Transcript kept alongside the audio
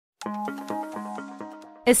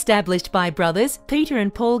Established by brothers Peter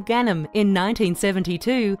and Paul Ganam in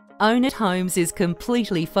 1972, Ownit Homes is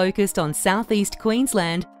completely focused on southeast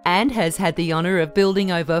Queensland and has had the honour of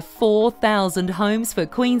building over 4,000 homes for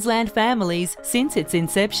Queensland families since its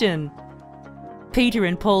inception. Peter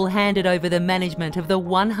and Paul handed over the management of the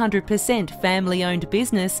 100% family-owned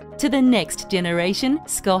business to the next generation,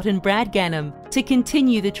 Scott and Brad Ganam, to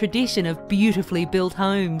continue the tradition of beautifully built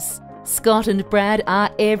homes. Scott and Brad are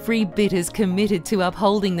every bit as committed to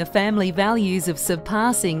upholding the family values of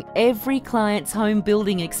surpassing every client's home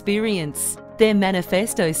building experience. Their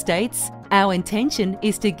manifesto states, "Our intention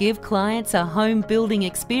is to give clients a home building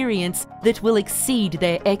experience that will exceed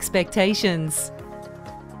their expectations."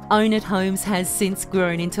 Ownit Homes has since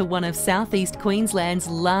grown into one of southeast Queensland's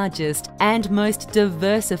largest and most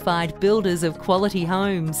diversified builders of quality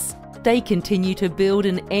homes. They continue to build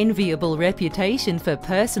an enviable reputation for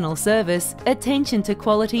personal service, attention to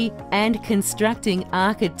quality, and constructing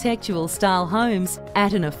architectural-style homes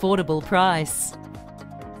at an affordable price.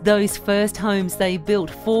 Those first homes they built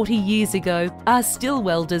 40 years ago are still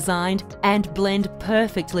well designed and blend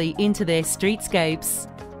perfectly into their streetscapes.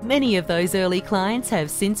 Many of those early clients have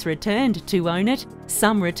since returned to Ownit,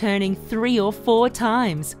 some returning 3 or 4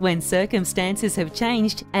 times when circumstances have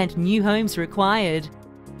changed and new homes required.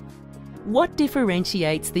 What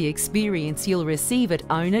differentiates the experience you'll receive at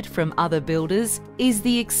Ownit from other builders is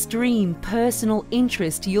the extreme personal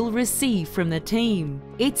interest you'll receive from the team.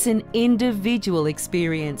 It's an individual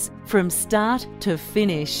experience from start to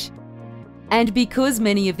finish. And because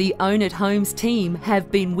many of the Ownit Homes team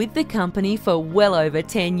have been with the company for well over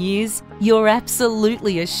 10 years, you're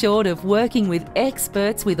absolutely assured of working with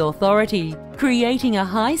experts with authority, creating a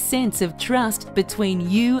high sense of trust between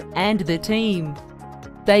you and the team.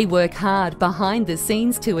 They work hard behind the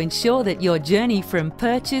scenes to ensure that your journey from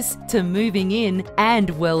purchase to moving in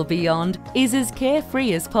and well beyond is as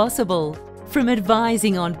carefree as possible. From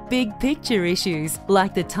advising on big picture issues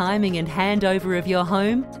like the timing and handover of your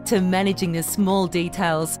home to managing the small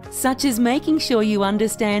details such as making sure you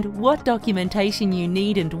understand what documentation you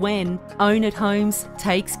need and when, Ownit Homes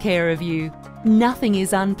takes care of you. Nothing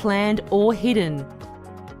is unplanned or hidden.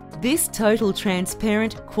 This total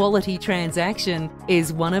transparent quality transaction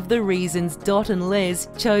is one of the reasons Dot and Les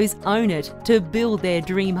chose Ownit to build their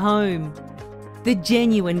dream home. The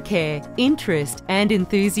genuine care, interest and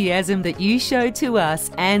enthusiasm that you showed to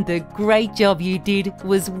us and the great job you did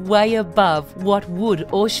was way above what would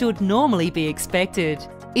or should normally be expected.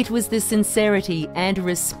 It was the sincerity and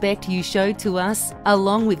respect you showed to us,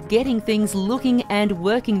 along with getting things looking and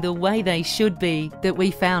working the way they should be, that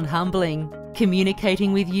we found humbling.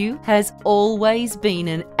 Communicating with you has always been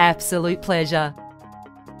an absolute pleasure.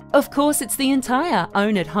 Of course, it's the entire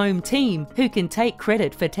Ownit Home team who can take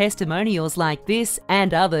credit for testimonials like this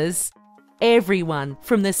and others. Everyone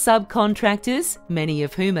from the subcontractors, many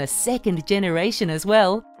of whom are second generation as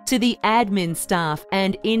well, to the admin staff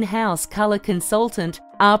and in-house colour consultant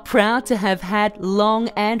are proud to have had long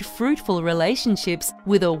and fruitful relationships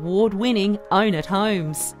with award-winning Ownit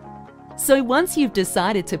Homes. So once you've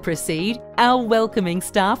decided to proceed, our welcoming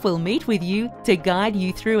staff will meet with you to guide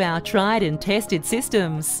you through our tried and tested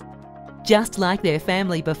systems. Just like their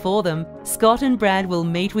family before them, Scott and Brad will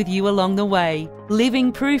meet with you along the way,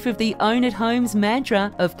 living proof of the Ownit Homes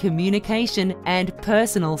mantra of communication and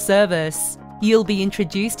personal service. You'll be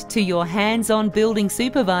introduced to your hands-on building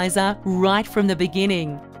supervisor right from the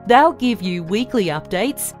beginning. They'll give you weekly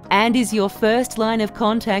updates and is your first line of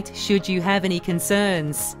contact should you have any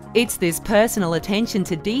concerns. It's this personal attention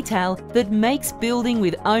to detail that makes building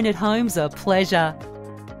with Ownit Homes a pleasure.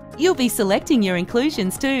 You'll be selecting your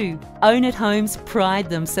inclusions too. Ownit Homes pride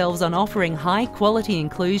themselves on offering high-quality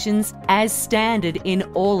inclusions as standard in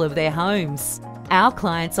all of their homes. Our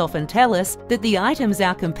clients often tell us that the items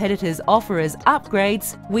our competitors offer as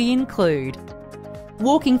upgrades we include.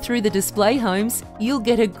 Walking through the display homes, you'll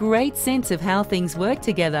get a great sense of how things work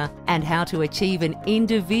together and how to achieve an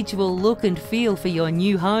individual look and feel for your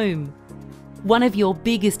new home. One of your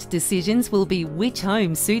biggest decisions will be which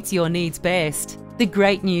home suits your needs best. The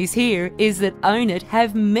great news here is that Ownit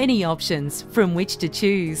have many options from which to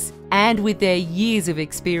choose, and with their years of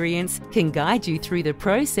experience can guide you through the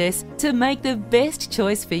process to make the best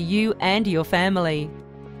choice for you and your family.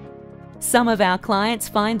 Some of our clients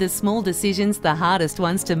find the small decisions the hardest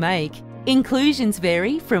ones to make. Inclusions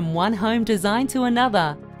vary from one home design to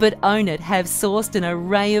another, but Ownit have sourced an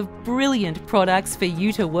array of brilliant products for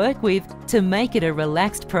you to work with to make it a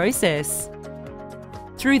relaxed process.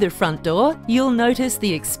 Through the front door, you'll notice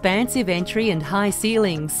the expansive entry and high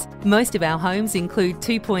ceilings. Most of our homes include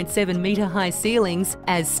 2.7 metre high ceilings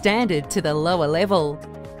as standard to the lower level.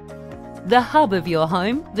 The hub of your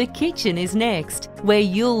home, the kitchen, is next, where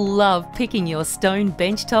you'll love picking your stone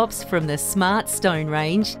benchtops from the Smart Stone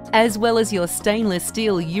range, as well as your stainless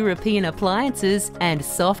steel European appliances and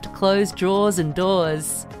soft close drawers and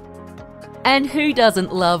doors. And who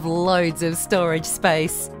doesn't love loads of storage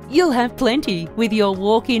space? You'll have plenty with your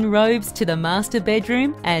walk-in robes to the master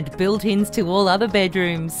bedroom and built-ins to all other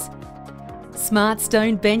bedrooms. Smart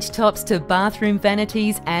stone benchtops to bathroom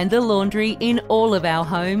vanities and the laundry in all of our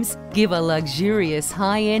homes give a luxurious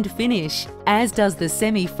high-end finish, as does the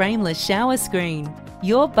semi-frameless shower screen.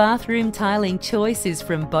 Your bathroom tiling choice is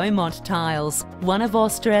from Beaumont Tiles, one of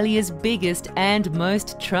Australia's biggest and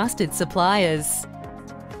most trusted suppliers.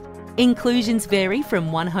 Inclusions vary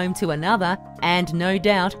from one home to another, and no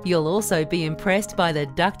doubt you'll also be impressed by the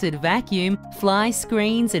ducted vacuum, fly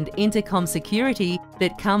screens and intercom security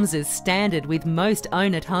that comes as standard with most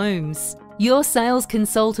Ownit homes. Your sales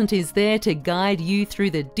consultant is there to guide you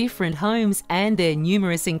through the different homes and their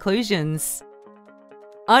numerous inclusions.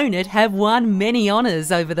 Ownit have won many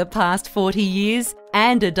honours over the past 40 years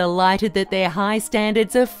and are delighted that their high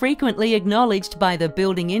standards are frequently acknowledged by the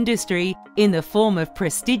building industry in the form of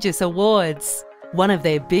prestigious awards. One of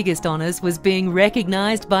their biggest honours was being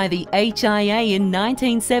recognised by the HIA in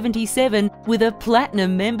 1977 with a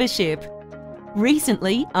platinum membership.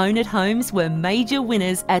 Recently, Ownit Homes were major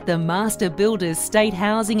winners at the Master Builders State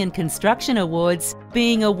Housing and Construction Awards,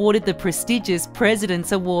 being awarded the prestigious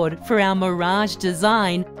President's Award for our Mirage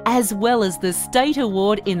design, as well as the State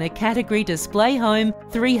Award in the category Display Home,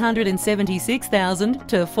 $376,000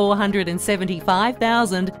 to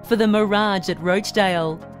 $475,000 for the Mirage at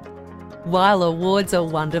Rochdale. While awards are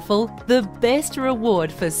wonderful, the best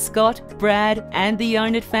reward for Scott, Brad and the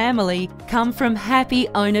Ownit family come from happy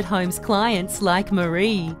Ownit Homes clients like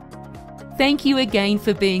Marie. Thank you again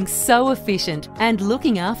for being so efficient and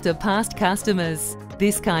looking after past customers.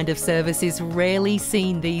 This kind of service is rarely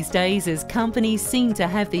seen these days, as companies seem to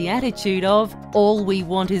have the attitude of, all we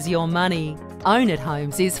want is your money. Ownit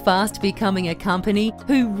Homes is fast becoming a company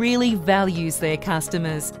who really values their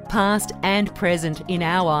customers, past and present in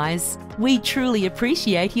our eyes. We truly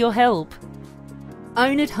appreciate your help.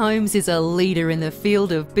 Ownit Homes is a leader in the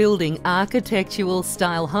field of building architectural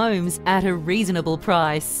style homes at a reasonable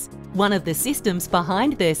price. One of the systems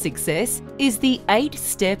behind their success is the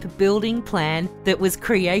 8-step building plan that was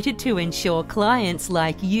created to ensure clients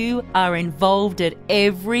like you are involved at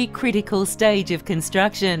every critical stage of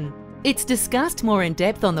construction. It's discussed more in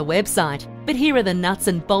depth on the website, but here are the nuts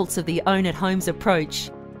and bolts of the Ownit Homes approach.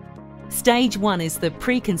 Stage 1 is the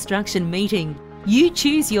pre-construction meeting. You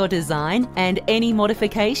choose your design and any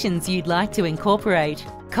modifications you'd like to incorporate.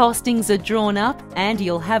 Costings are drawn up and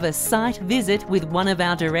you'll have a site visit with one of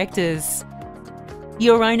our directors.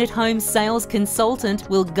 Your Ownit Homes sales consultant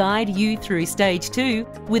will guide you through Stage 2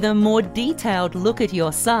 with a more detailed look at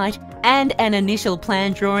your site, and an initial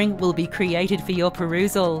plan drawing will be created for your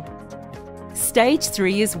perusal. Stage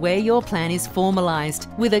 3 is where your plan is formalised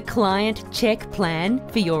with a client check plan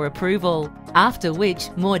for your approval, after which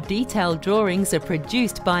more detailed drawings are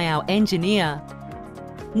produced by our engineer.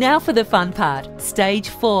 Now for the fun part. Stage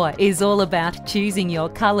 4 is all about choosing your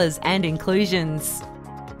colours and inclusions.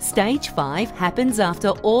 Stage 5 happens after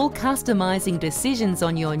all customising decisions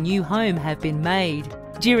on your new home have been made.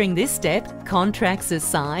 During this step, contracts are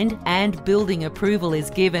signed and building approval is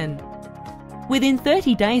given. Within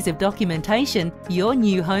 30 days of documentation, your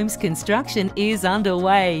new home's construction is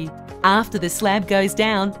underway. After the slab goes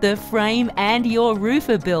down, the frame and your roof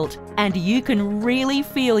are built, and you can really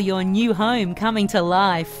feel your new home coming to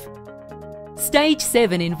life. Stage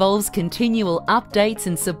 7 involves continual updates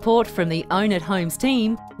and support from the Ownit Homes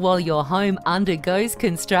team while your home undergoes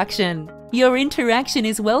construction. Your interaction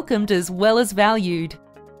is welcomed as well as valued.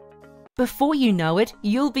 Before you know it,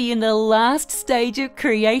 you'll be in the last stage of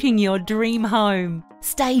creating your dream home.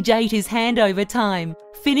 Stage 8 is handover time.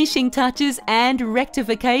 Finishing touches and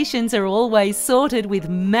rectifications are always sorted with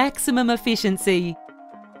maximum efficiency.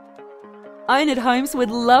 Ownit Homes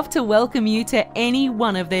would love to welcome you to any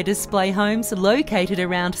one of their display homes located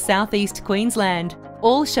around southeast Queensland,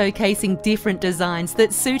 all showcasing different designs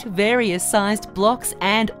that suit various sized blocks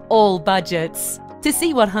and all budgets. To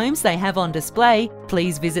see what homes they have on display,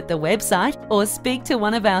 please visit the website or speak to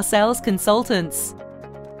one of our sales consultants.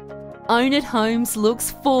 Ownit Homes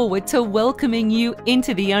looks forward to welcoming you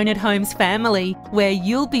into the Ownit Homes family, where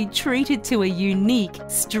you'll be treated to a unique,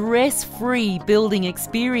 stress-free building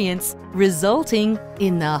experience, resulting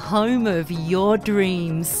in the home of your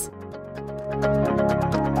dreams.